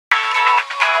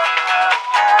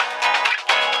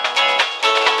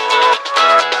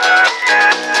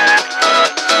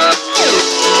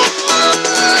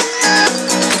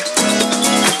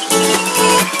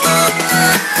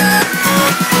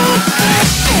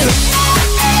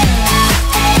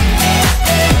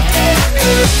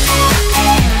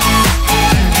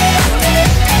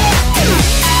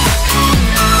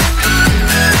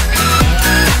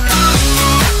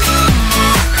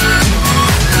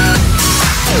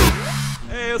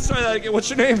let's try that again. What's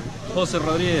your name? Jose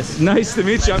Rodriguez. Nice to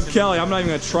meet you. I'm Kelly. I'm not even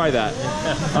gonna try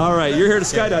that. All right, you're here to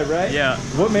skydive, right? Yeah.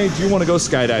 What made you want to go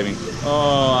skydiving?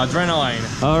 Oh,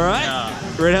 adrenaline. All right. Yeah.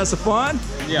 Ready to have some fun?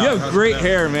 Yeah. You have great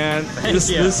hair, man. This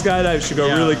skydive should go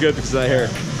really good because of that hair.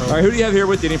 All right, who do you have here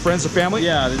with you? Any friends or family?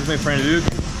 Yeah, this is my friend Luke.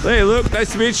 Hey, Luke.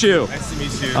 Nice to meet you. Nice to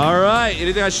meet you. All right.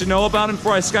 Anything I should know about him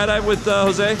before I skydive with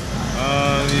Jose?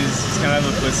 He's kind of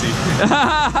a pussy.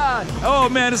 Oh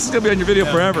man, this is gonna be on your video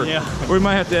forever. Yeah. We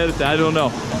might have to edit that. I don't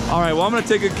know. All right. Well, I'm gonna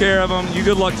take good care of him. You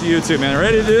good luck to you too, man.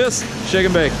 Ready to do this? Shake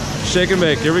and bake. Shake and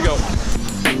bake. Here we go.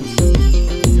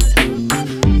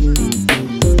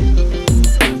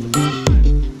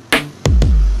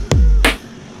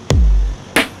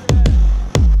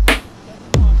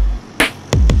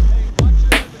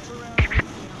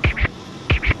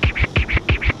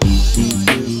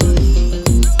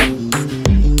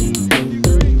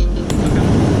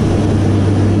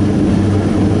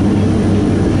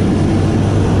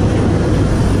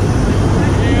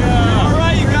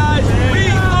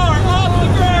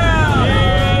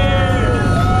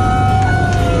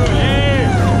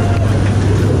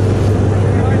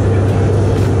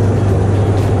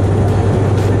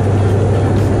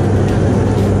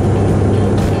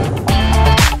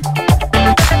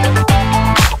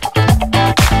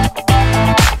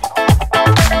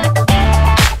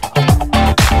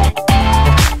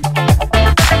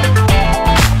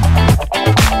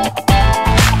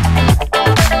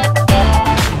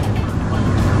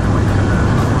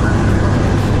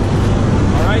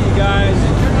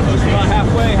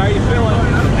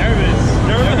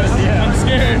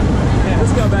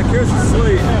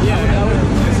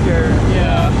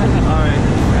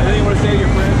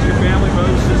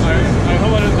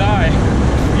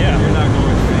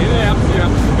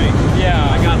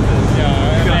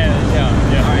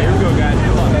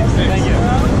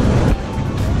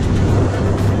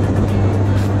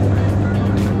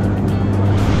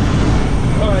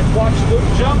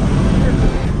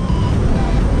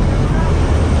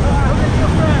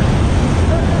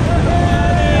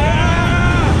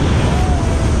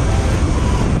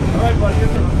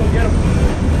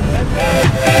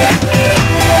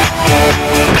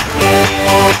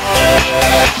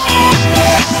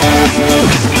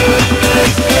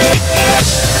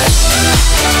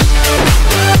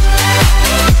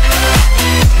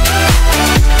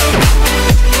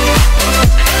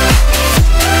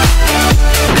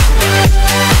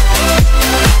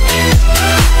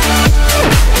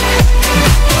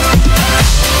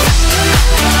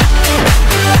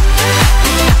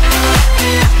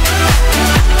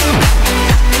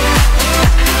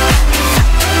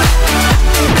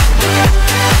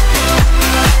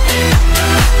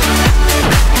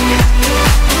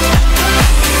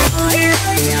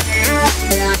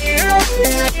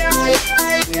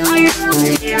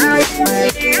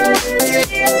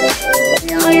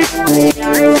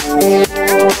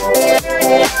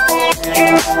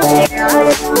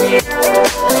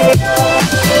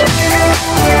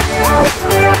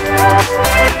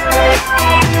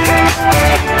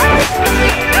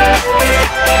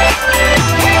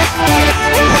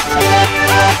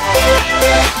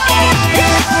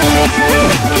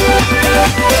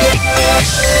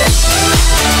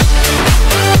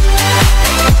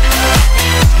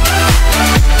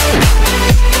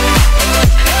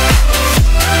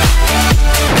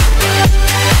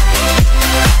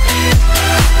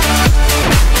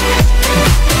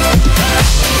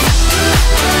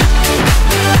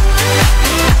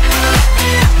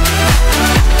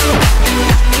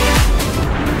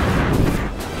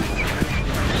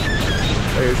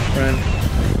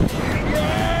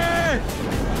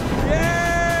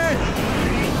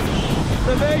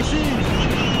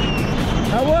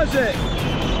 How was it?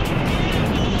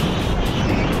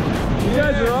 You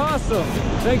guys are awesome.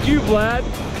 Thank you, Vlad.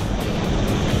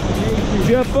 Did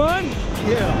you have fun?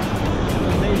 Yeah.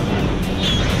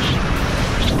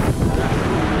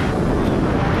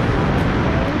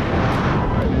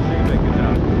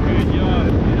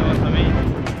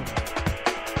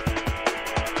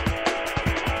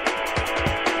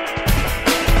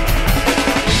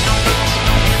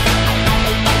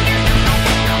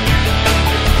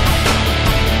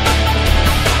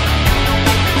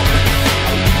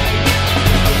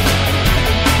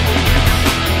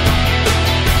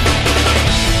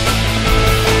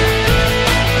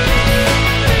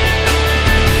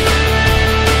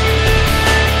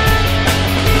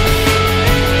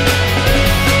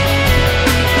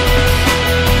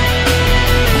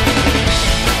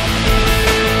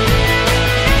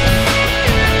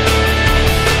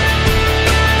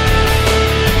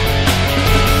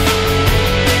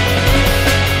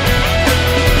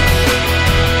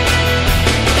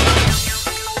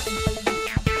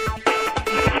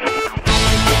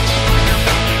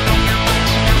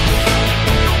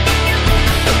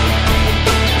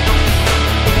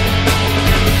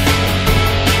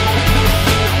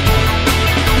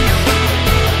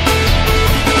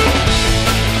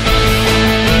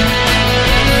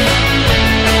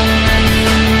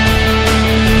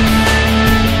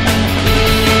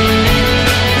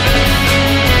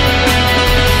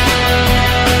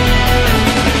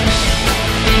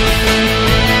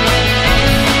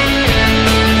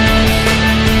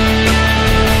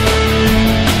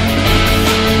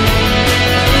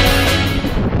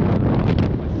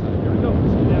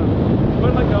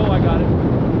 got it. I'm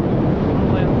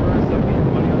gonna land first. I'm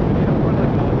getting money on the video. Run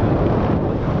like all that.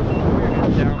 We're gonna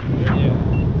get down. Yeah.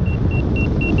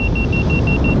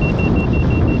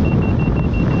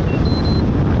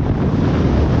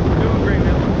 Doing great,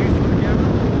 man. Look decent for the camera.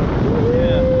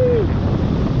 Yeah.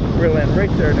 We're gonna land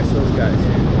right there next to those guys.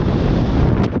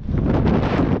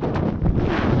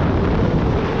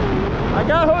 I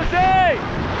got Jose!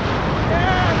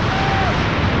 Yeah!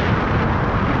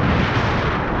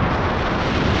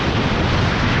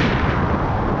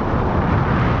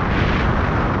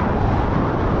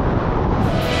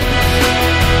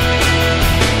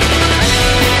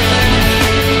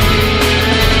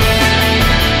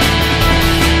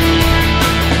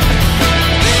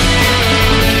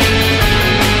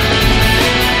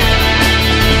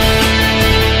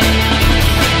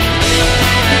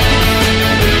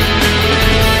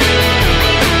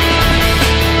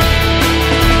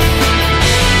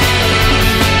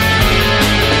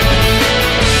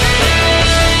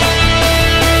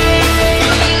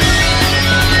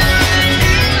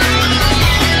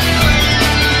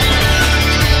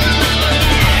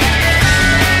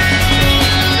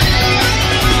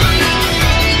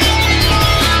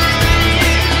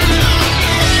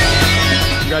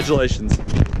 Congratulations.